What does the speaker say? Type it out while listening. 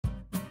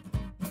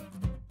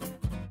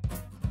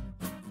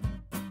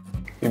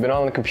You've been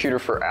on the computer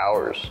for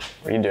hours.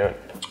 What are you doing?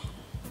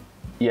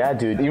 Yeah,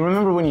 dude. You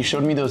remember when you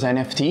showed me those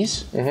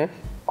NFTs? Mm-hmm.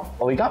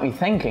 Well, it got me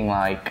thinking,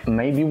 like,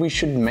 maybe we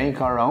should make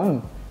our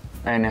own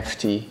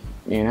NFT,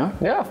 you know?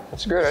 Yeah,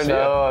 that's a great idea.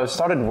 So I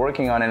started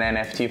working on an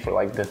NFT for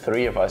like the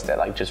three of us that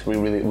like just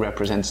really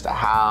represents the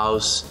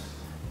house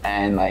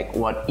and like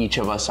what each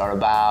of us are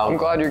about. I'm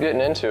glad you're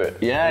getting into it.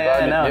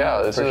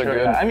 Yeah, this is a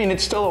good. I mean,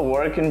 it's still a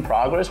work in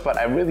progress, but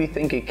I really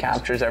think it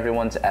captures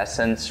everyone's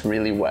essence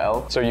really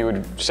well. So you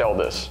would sell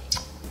this?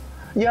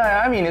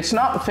 Yeah, I mean, it's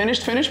not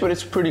finished, but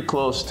it's pretty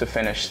close to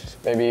finished.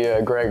 Maybe,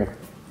 Greg,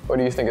 what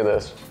do you think of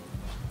this?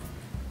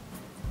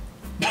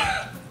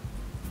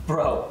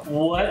 Bro,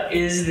 what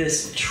is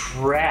this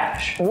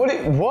trash? What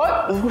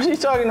are you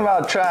talking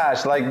about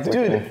trash? Like,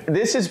 dude,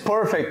 this is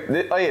perfect.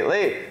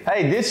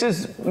 Hey, this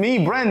is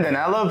me, Brendan.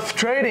 I love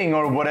trading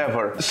or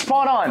whatever.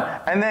 Spot on.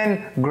 And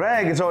then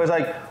Greg is always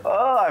like,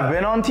 oh, I've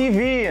been on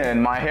TV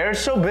and my hair's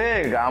so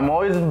big. I'm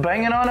always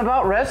banging on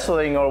about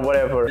wrestling or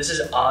whatever. This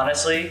is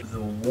honestly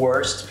the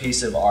worst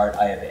piece of art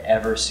I have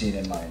ever seen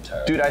in my entire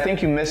life. Dude, I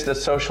think you missed the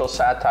social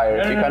satire.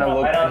 If you kind of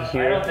look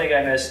here. I don't think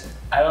I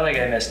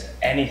missed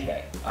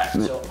anything.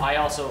 So I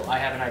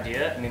have an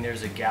idea. I mean,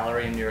 there's a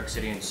gallery in New York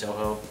City in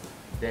Soho.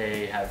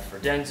 They have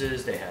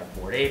Fredenzas, they have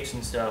Bored Apes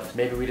and stuff.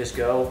 Maybe we just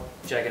go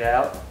check it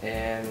out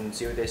and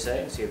see what they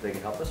say and see if they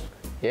can help us.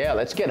 Yeah,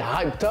 let's get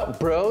hyped up,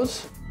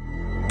 bros.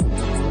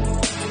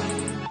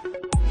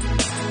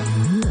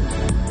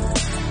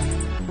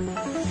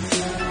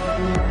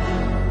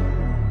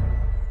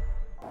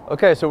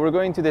 Okay, so we're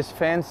going to this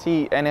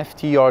fancy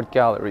NFT art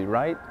gallery,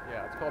 right?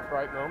 Yeah, it's called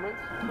Bright Moments.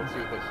 Let's see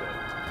what they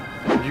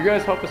say. Could you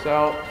guys help us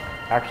out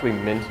actually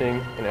minting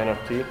an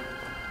NFT? You're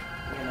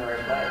in the right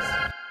place.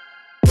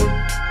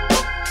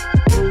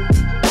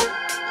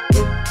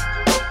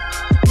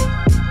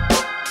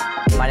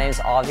 My name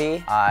is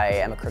Avi. I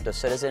am a crypto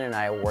citizen and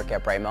I work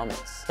at Bright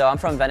Moments. So I'm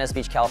from Venice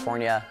Beach,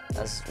 California,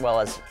 as well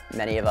as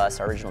many of us,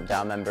 our original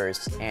DAO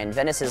members. And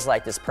Venice is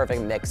like this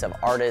perfect mix of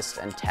artist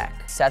and tech.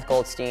 Seth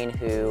Goldstein,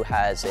 who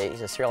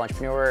he's a serial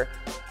entrepreneur,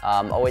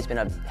 always been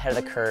ahead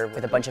of the curve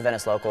with a bunch of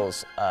Venice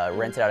locals,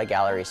 rented out a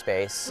gallery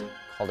space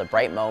called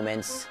Bright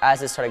Moments.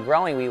 As it started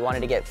growing, we wanted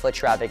to get foot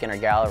traffic in our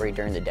gallery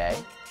during the day.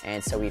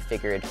 And so we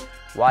figured,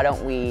 why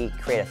don't we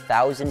create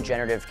 1,000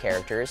 generative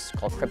characters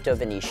called crypto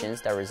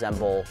Venetians that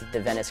resemble the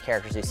Venice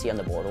characters you see on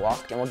the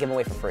boardwalk, and we'll give them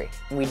away for free.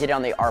 We did it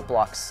on the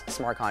Artblocks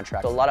smart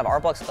contract. So a lot of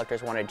Artblocks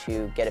collectors wanted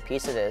to get a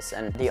piece of this,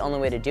 and the only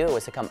way to do it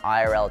was to come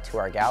IRL to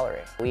our gallery.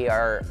 We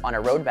are on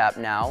a roadmap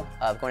now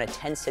of going to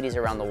 10 cities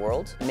around the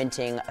world,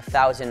 minting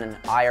 1,000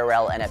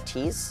 IRL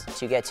NFTs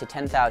to get to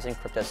 10,000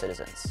 crypto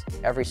citizens.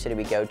 Every city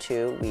we go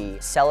to, we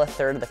sell a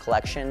third of the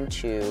collection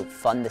to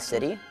fund the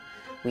city.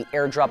 We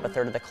airdrop a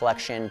third of the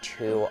collection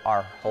to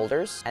our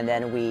holders, and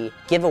then we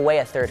give away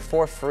a third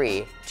for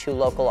free to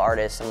local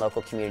artists and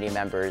local community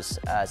members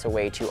as a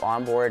way to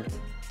onboard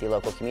the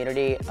local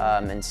community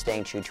and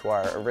staying true to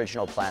our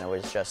original plan,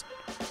 which was just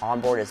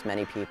onboard as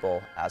many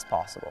people as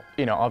possible.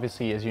 You know,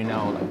 obviously, as you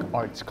know, like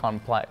art's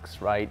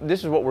complex, right? This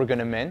is what we're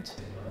gonna mint.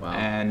 Wow.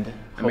 And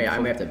I may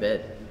have to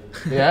bid.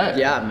 Yeah?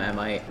 Yeah, I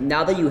might.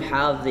 Now that you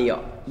have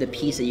the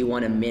piece that you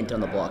want to mint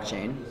on the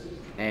blockchain,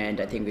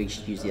 and I think we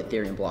should use the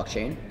Ethereum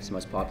blockchain, it's the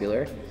most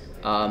popular,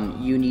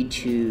 you need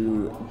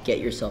to get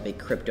yourself a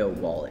crypto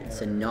wallet.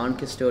 It's a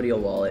non-custodial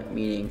wallet,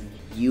 meaning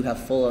you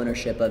have full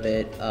ownership of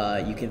it.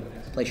 You can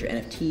place your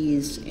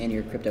NFTs and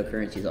your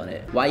cryptocurrencies on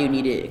it. Why you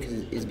need it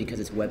is because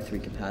it's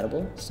Web3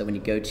 compatible. So when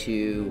you go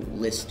to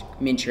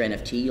mint your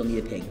NFT, you'll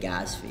need to pay a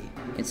gas fee.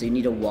 And so you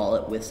need a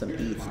wallet with some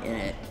ETH in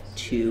it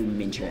to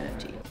mint your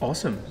NFT.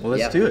 Awesome, well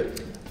let's do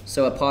it.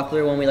 So a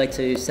popular one we like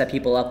to set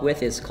people up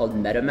with is called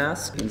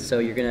MetaMask. And so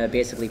you're gonna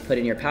basically put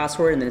in your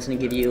password and then it's gonna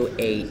give you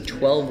a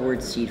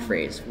 12-word seed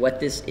phrase. What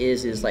this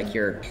is like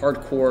your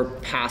hardcore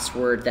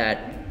password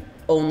that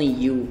only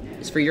you,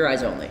 is for your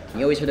eyes only.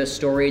 You always hear those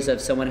stories of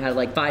someone had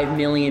like 5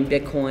 million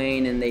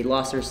Bitcoin and they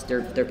lost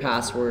their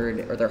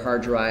password or their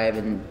hard drive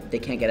and they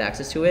can't get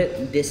access to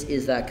it. This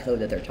is that code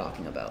that they're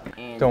talking about.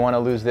 Don't wanna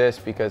lose this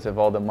because of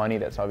all the money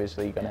that's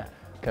obviously gonna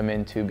come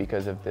into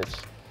because of this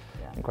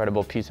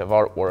incredible piece of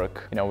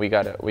artwork. You know, we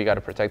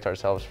gotta protect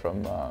ourselves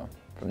from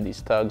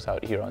these thugs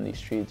out here on these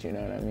streets. You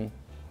know what I mean?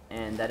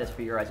 And that is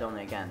for your eyes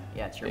only again.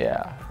 Yeah, it's your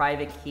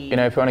private key. You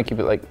know, if you want to keep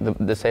it like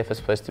the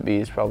safest place to be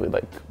is probably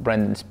like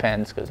Brendan's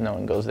pens because no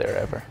one goes there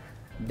ever.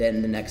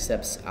 Then the next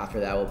steps after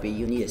that will be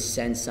you need to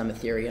send some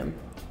Ethereum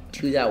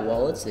to that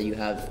wallet so that you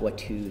have what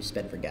to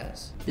spend for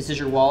gas. This is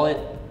your wallet.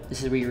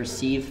 This is where you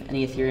receive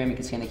any Ethereum. You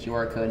can scan the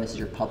QR code, and this is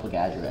your public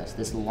address.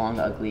 This long,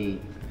 ugly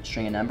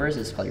string of numbers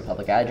is called your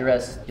public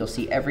address. You'll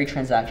see every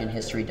transaction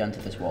history done to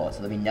this wallet,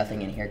 so there'll be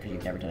nothing in here because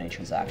you've never done any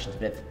transactions.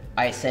 But if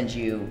I send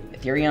you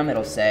Ethereum,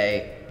 it'll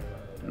say,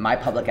 my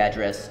public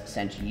address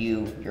sent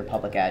you your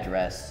public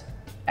address,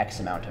 X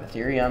amount of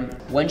Ethereum.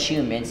 Once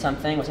you mint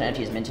something, once an NFT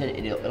is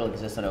minted, it'll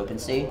exist on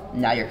OpenSea.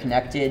 Now you're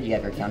connected, you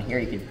have your account here,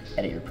 you can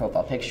edit your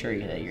profile picture,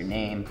 you can edit your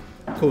name.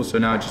 Cool, so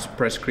now just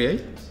press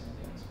create?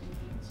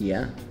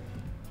 Yeah.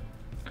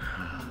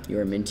 You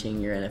are minting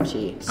your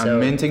NFT. I'm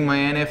minting my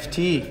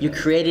NFT. You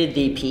created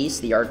the piece,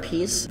 the art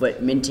piece,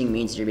 but minting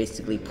means you're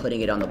basically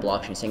putting it on the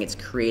blockchain, saying it's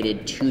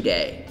created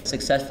today.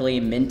 Successfully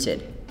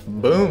minted.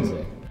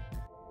 Boom.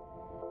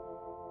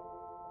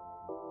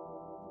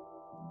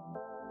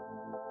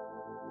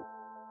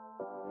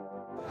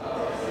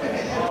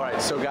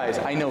 So guys,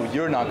 I know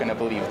you're not gonna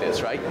believe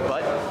this, right?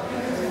 But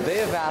they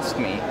have asked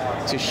me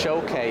to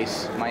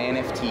showcase my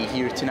NFT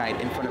here tonight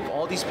in front of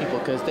all these people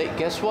because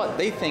guess what?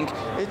 They think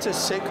it's a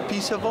sick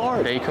piece of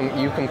art.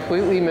 You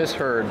completely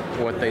misheard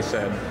what they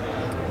said.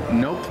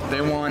 Nope,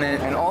 they want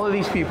it, and all of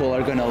these people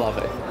are gonna love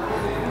it.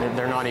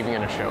 They're not even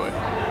gonna show it.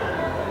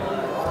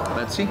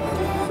 Let's see.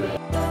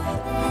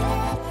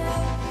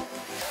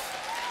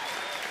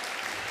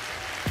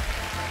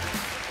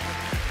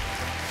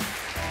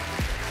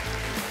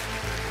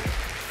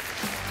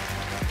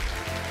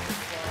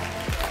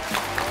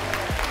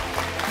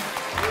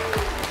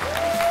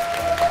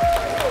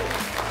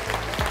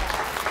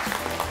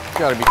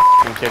 You gotta be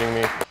kidding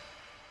me.